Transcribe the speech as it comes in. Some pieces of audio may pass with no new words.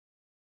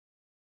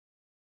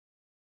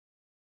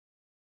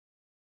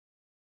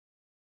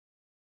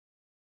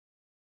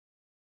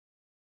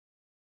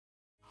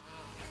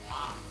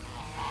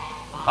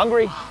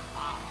Hungry?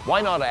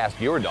 Why not ask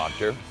your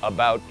doctor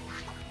about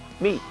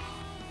meat?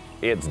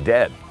 It's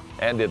dead,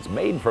 and it's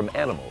made from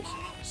animals,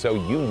 so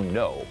you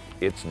know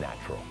it's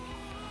natural.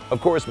 Of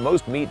course,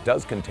 most meat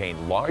does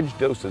contain large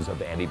doses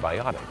of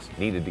antibiotics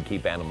needed to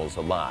keep animals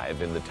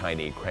alive in the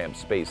tiny, cramped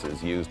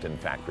spaces used in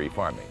factory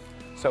farming.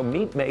 So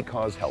meat may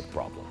cause health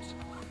problems.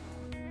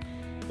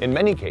 In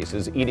many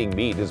cases, eating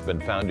meat has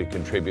been found to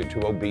contribute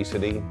to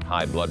obesity,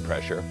 high blood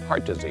pressure,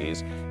 heart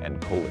disease,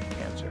 and colon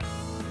cancer.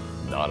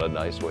 Not a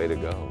nice way to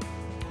go.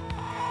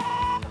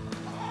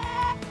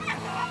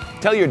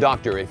 Tell your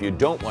doctor if you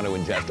don't want to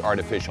ingest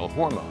artificial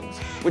hormones,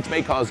 which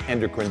may cause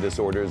endocrine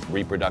disorders,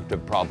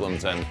 reproductive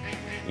problems, and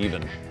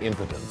even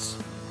impotence,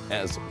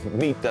 as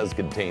meat does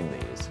contain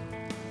these.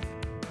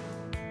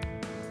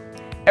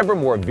 Ever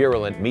more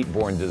virulent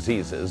meat-borne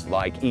diseases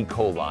like E.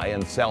 coli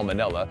and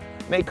Salmonella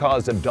may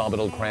cause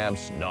abdominal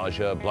cramps,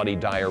 nausea, bloody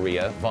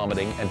diarrhea,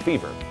 vomiting, and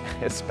fever,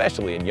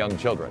 especially in young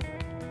children.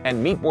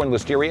 And meat-borne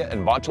listeria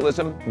and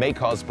botulism may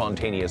cause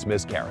spontaneous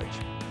miscarriage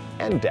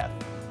and death.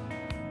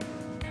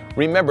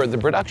 Remember, the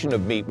production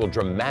of meat will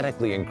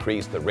dramatically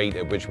increase the rate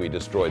at which we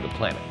destroy the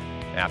planet.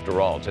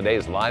 After all,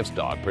 today's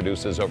livestock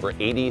produces over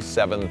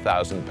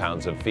 87,000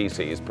 pounds of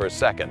feces per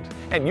second.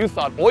 And you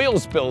thought oil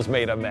spills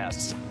made a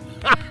mess.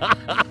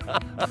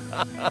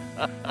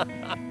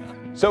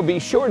 So be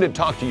sure to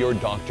talk to your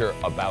doctor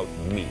about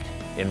meat,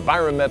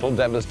 environmental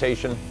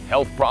devastation,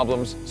 health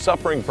problems,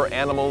 suffering for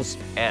animals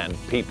and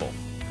people.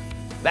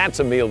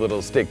 That's a meal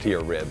that'll stick to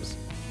your ribs.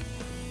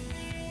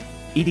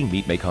 Eating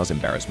meat may cause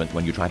embarrassment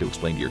when you try to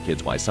explain to your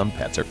kids why some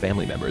pets are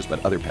family members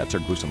but other pets are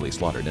gruesomely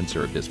slaughtered and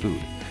served as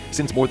food.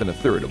 Since more than a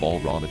third of all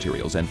raw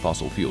materials and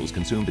fossil fuels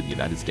consumed in the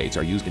United States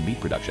are used in meat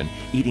production,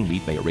 eating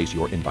meat may erase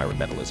your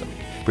environmentalism.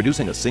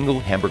 Producing a single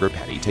hamburger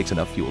patty takes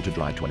enough fuel to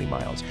drive 20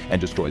 miles and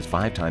destroys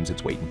 5 times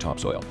its weight in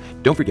topsoil.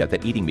 Don't forget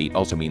that eating meat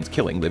also means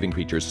killing living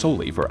creatures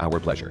solely for our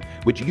pleasure,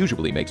 which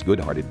usually makes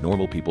good-hearted,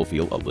 normal people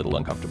feel a little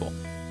uncomfortable.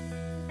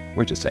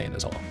 We're just saying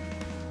is all.